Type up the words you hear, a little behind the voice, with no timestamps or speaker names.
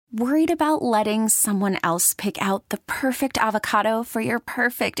Worried about letting someone else pick out the perfect avocado for your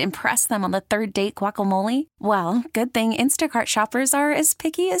perfect impress them on the third date guacamole? Well, good thing Instacart shoppers are as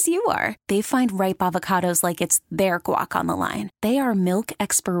picky as you are. They find ripe avocados like it's their guac on the line. They are milk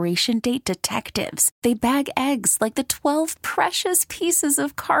expiration date detectives. They bag eggs like the 12 precious pieces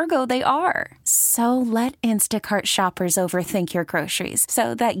of cargo they are. So let Instacart shoppers overthink your groceries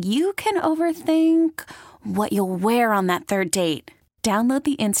so that you can overthink what you'll wear on that third date. Download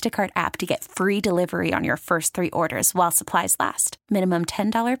the Instacart app to get free delivery on your first 3 orders while supplies last. Minimum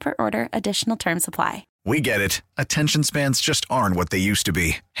 $10 per order. Additional terms apply. We get it. Attention spans just aren't what they used to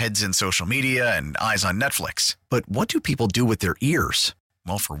be. Heads in social media and eyes on Netflix. But what do people do with their ears?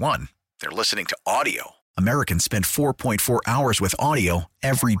 Well, for one, they're listening to audio. Americans spend 4.4 hours with audio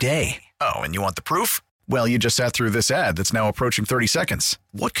every day. Oh, and you want the proof? Well, you just sat through this ad that's now approaching 30 seconds.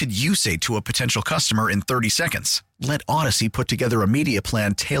 What could you say to a potential customer in 30 seconds? Let Odyssey put together a media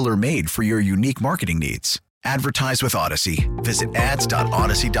plan tailor-made for your unique marketing needs. Advertise with Odyssey. Visit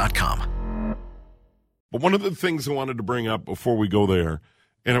ads.odyssey.com. But one of the things I wanted to bring up before we go there,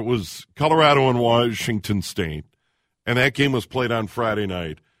 and it was Colorado and Washington State, and that game was played on Friday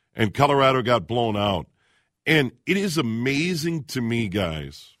night, and Colorado got blown out. And it is amazing to me,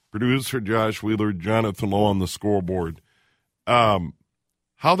 guys, producer Josh Wheeler, Jonathan Lowe on the scoreboard, how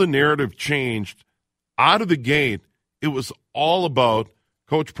the narrative changed out of the gate. It was all about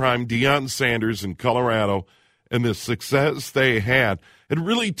Coach Prime, Deion Sanders in Colorado, and the success they had. It had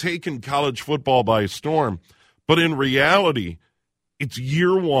really taken college football by storm. But in reality, it's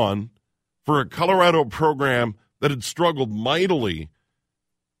year one for a Colorado program that had struggled mightily.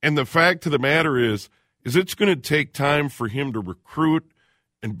 And the fact of the matter is it's going to take time for him to recruit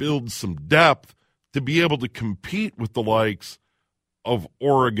and build some depth to be able to compete with the likes of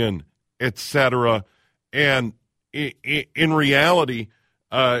Oregon, etc. And in reality,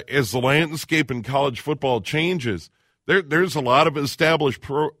 as the landscape in college football changes, there's a lot of established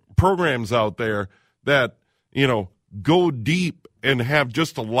programs out there that, go deep and have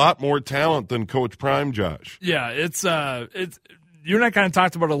just a lot more talent than Coach Prime, Josh. Yeah, it's you and I kind of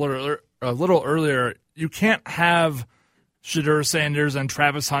talked about it a little earlier. You can't have Shedeur Sanders and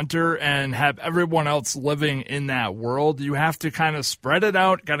Travis Hunter and have everyone else living in that world. You have to kind of spread it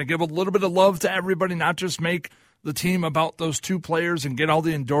out, kind of give a little bit of love to everybody, not just make the team about those 2 players and get all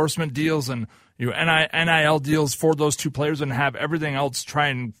the endorsement deals and NIL deals for those 2 players and have everything else try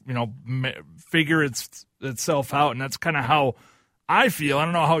and figure itself out. And that's kind of how I feel. I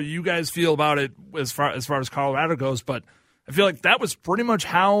don't know how you guys feel about it as far as Colorado goes, but I feel like that was pretty much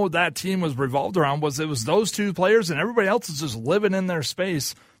how that team was revolved around. It was those 2 players, and everybody else is just living in their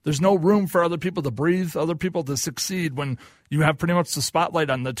space. There's no room for other people to breathe, other people to succeed when you have pretty much the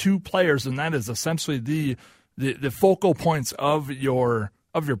spotlight on the 2 players, and that is essentially the focal points of your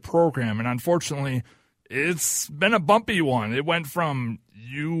program. And unfortunately, it's been a bumpy one. It went from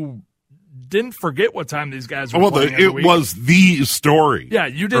you didn't forget what time these guys were playing every week. It was the story. Yeah,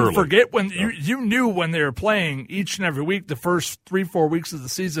 you didn't forget when you knew when they were playing each and every week, the first 3-4 weeks of the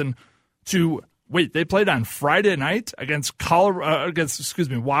season, to wait, they played on Friday night against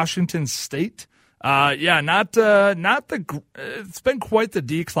Washington State. It's been quite the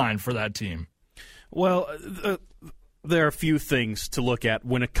decline for that team. Well, there are a few things to look at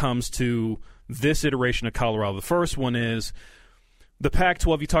when it comes to this iteration of Colorado. The first one is the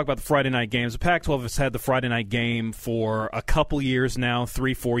Pac-12. You talk about the Friday night games. The Pac-12 has had the Friday night game for a couple years now,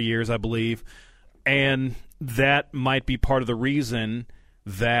 3-4 years, I believe, and that might be part of the reason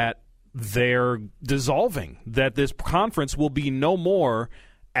that they're dissolving, that this conference will be no more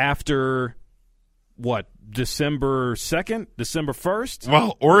after, December 2nd, December 1st?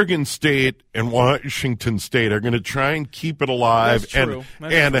 Well, Oregon State and Washington State are going to try and keep it alive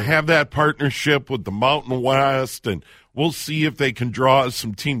and have that partnership with the Mountain West, and we'll see if they can draw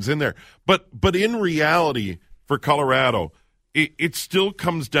some teams in there. But in reality, for Colorado, it still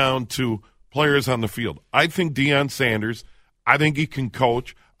comes down to players on the field. I think Deion Sanders, I think he can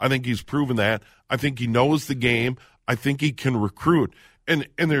coach. I think he's proven that. I think he knows the game. I think he can recruit. And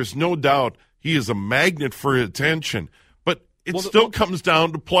there's no doubt he is a magnet for attention. But it still comes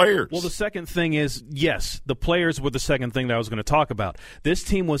down to players. Well, the second thing is, yes, the players were the second thing that I was going to talk about. This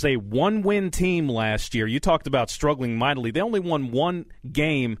team was a one-win team last year. You talked about struggling mightily. They only won 1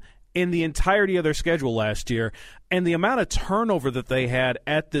 game in the entirety of their schedule last year. And the amount of turnover that they had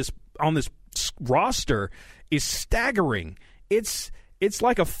on this roster is staggering. It's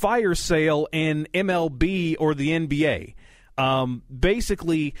like a fire sale in MLB or the NBA.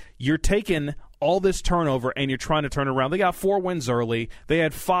 Basically, you're taking all this turnover and you're trying to turn it around. They got 4 wins early. They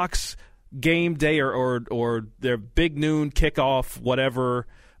had Fox game day or their big noon kickoff, whatever,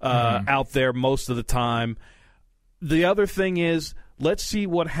 out there most of the time. The other thing is, let's see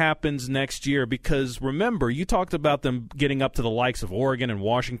what happens next year, because remember, you talked about them getting up to the likes of Oregon and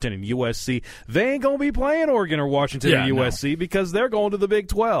Washington and USC. They ain't going to be playing Oregon or Washington or USC because they're going to the Big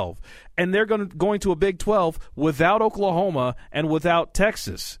 12. And they're going to a Big 12 without Oklahoma and without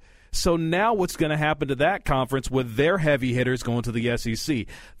Texas. So now what's going to happen to that conference with their heavy hitters going to the SEC?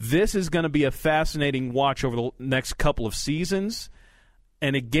 This is going to be a fascinating watch over the next couple of seasons.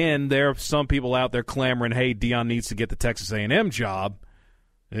 And again, there are some people out there clamoring, hey, Deion needs to get the Texas A&M job.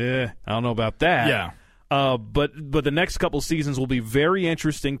 I don't know about that. Yeah. But the next couple of seasons will be very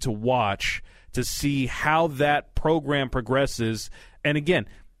interesting to watch to see how that program progresses. And again,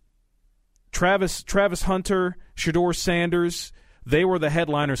 Travis Hunter, Shedeur Sanders, they were the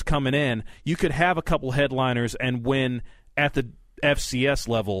headliners coming in. You could have a couple headliners and win at the FCS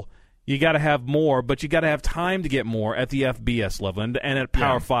level. You got to have more, but you got to have time to get more at the FBS level and at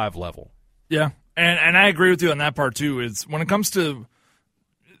Power 5 level. Yeah, and I agree with you on that part too. It's when it comes to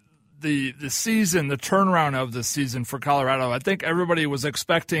the season, the turnaround of the season for Colorado, I think everybody was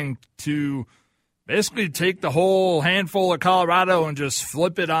expecting to basically take the whole handful of Colorado and just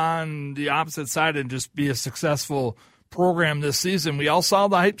flip it on the opposite side and just be a successful program this season. We all saw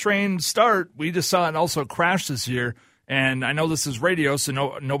the hype train start. We just saw it also crash this year. And I know this is radio,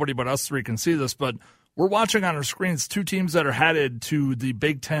 so nobody but us three can see this, but we're watching on our screens two teams that are headed to the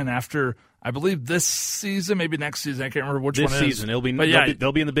Big Ten after, I believe, this season, maybe next season. I can't remember which one it is. This season. They'll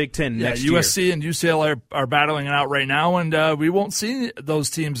be in the Big Ten next year. USC and UCLA are battling it out right now, and we won't see those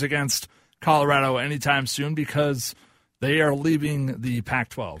teams against Colorado anytime soon because they are leaving the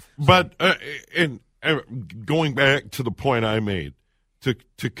Pac-12. But and going back to the point I made,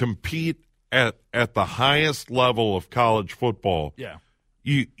 to compete at the highest level of college football,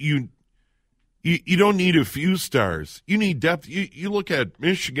 you don't need a few stars. You need depth. You look at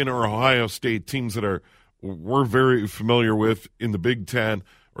Michigan or Ohio State, teams that we're very familiar with in the Big Ten,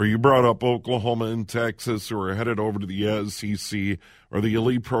 or you brought up Oklahoma and Texas, who are headed over to the SEC, or the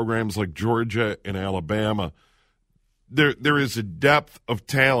elite programs like Georgia and Alabama. There is a depth of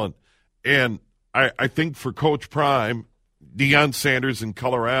talent, and I think for Coach Prime, Deion Sanders in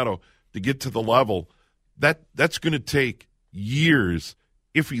Colorado, to get to the level, that's going to take years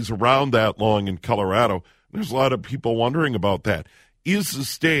if he's around that long in Colorado. There's a lot of people wondering about that. Is the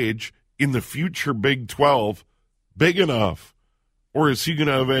stage in the future Big 12 big enough, or is he going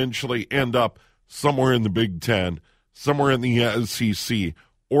to eventually end up somewhere in the Big 10, somewhere in the SEC,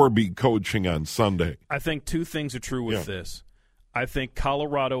 or be coaching on Sunday? I think two things are true with this. I think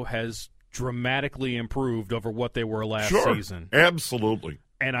Colorado has dramatically improved over what they were last season. Absolutely.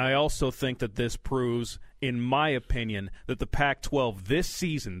 And I also think that this proves, in my opinion, that the Pac-12 this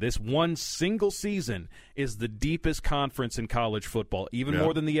season, this one single season, is the deepest conference in college football, even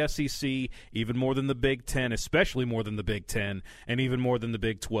more than the SEC, even more than the Big Ten, especially more than the Big Ten, and even more than the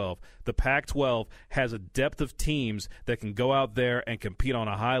Big 12. The Pac-12 has a depth of teams that can go out there and compete on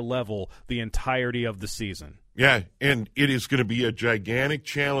a high level the entirety of the season. Yeah, and it is going to be a gigantic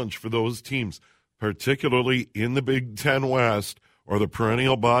challenge for those teams, particularly in the Big Ten West, or the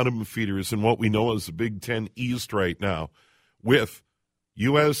perennial bottom feeders in what we know as the Big Ten East right now, with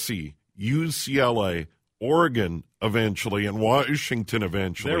USC, UCLA, Oregon eventually, and Washington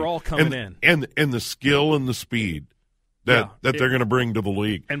eventually. They're all coming in. And the skill and the speed that they're going to bring to the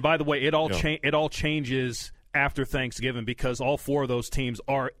league. And by the way, it all changes after Thanksgiving because all four of those teams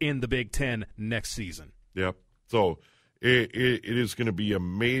are in the Big Ten next season. Yep. So it is going to be a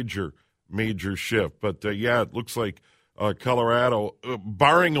major, major shift. But, it looks like Colorado,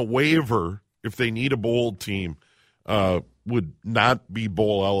 barring a waiver, if they need a bowl team, would not be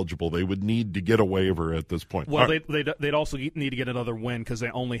bowl eligible. They would need to get a waiver at this point. Well, they'd also need to get another win because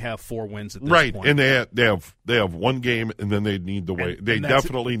they only have 4 wins at this point. Right, and they have one game, and then they need the waiver. They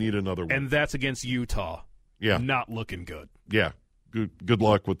definitely need another win. And that's against Utah. Yeah. Not looking good. Yeah. Good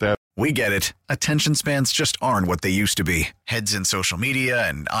luck with that. We get it. Attention spans just aren't what they used to be. Heads in social media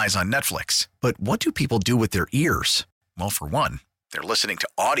and eyes on Netflix. But what do people do with their ears? Well, for one, they're listening to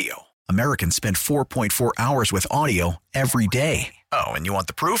audio. Americans spend 4.4 hours with audio every day. Oh, and you want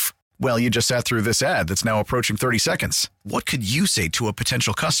the proof? Well, you just sat through this ad that's now approaching 30 seconds. What could you say to a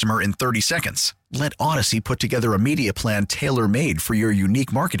potential customer in 30 seconds? Let Odyssey put together a media plan tailor-made for your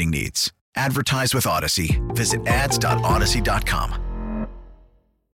unique marketing needs. Advertise with Odyssey. Visit ads.odyssey.com.